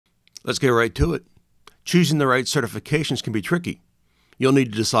Let's get right to it. Choosing the right certifications can be tricky. You'll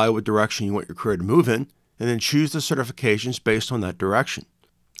need to decide what direction you want your career to move in, and then choose the certifications based on that direction.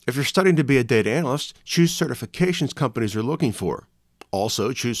 If you're studying to be a data analyst, choose certifications companies are looking for.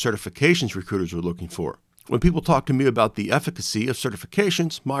 Also, choose certifications recruiters are looking for. When people talk to me about the efficacy of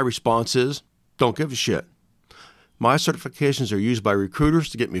certifications, my response is, don't give a shit. My certifications are used by recruiters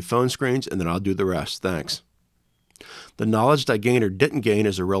to get me phone screens, and then I'll do the rest. Thanks. The knowledge that I gained or didn't gain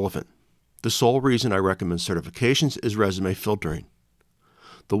is irrelevant. The sole reason I recommend certifications is resume filtering.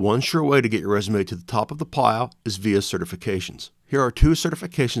 The one sure way to get your resume to the top of the pile is via certifications. Here are 2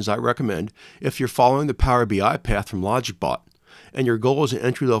 certifications I recommend if you're following the PowerBI path from LogikBot, and your goal is an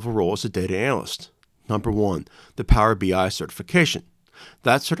entry-level role as a data analyst. Number 1, the PowerBI certification.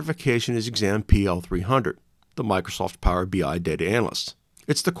 That certification is Exam PL300, the Microsoft Power BI Data Analyst.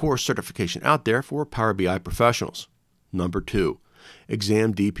 It's the core certification out there for Power BI professionals. Number 2,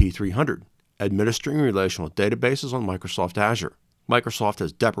 Exam DP300, Administering Relational Databases on Microsoft Azure. Microsoft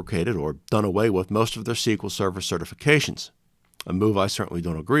has deprecated or done away with most of their SQL Server certifications, a move I certainly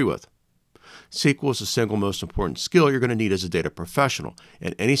don't agree with. SQL is the single most important skill you're going to need as a data professional,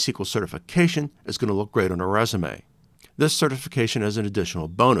 and any SQL certification is going to look great on a resume. This certification has an additional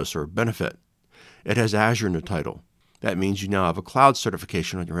bonus or benefit. It has Azure in the title. That means you now have a cloud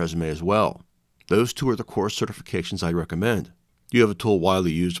certification on your resume as well. Those 2 are the core certifications I recommend. You have a tool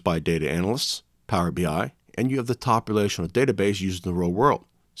widely used by data analysts, Power BI, and you have the top relational database used in the real world,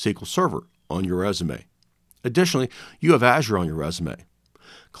 SQL Server, on your resume. Additionally, you have Azure on your resume.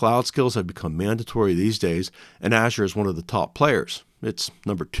 Cloud skills have become mandatory these days, and Azure is one of the top players. It's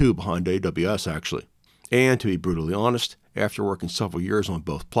number 2 behind AWS, actually. And to be brutally honest, after working several years on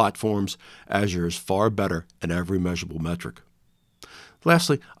both platforms, Azure is far better in every measurable metric.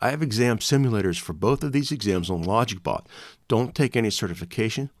 Lastly, I have exam simulators for both of these exams on LogikBot. Don't take any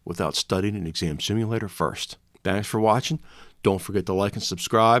certification without studying an exam simulator first. Thanks for watching. Don't forget to like and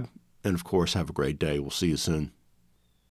subscribe. And of course, have a great day. We'll see you soon.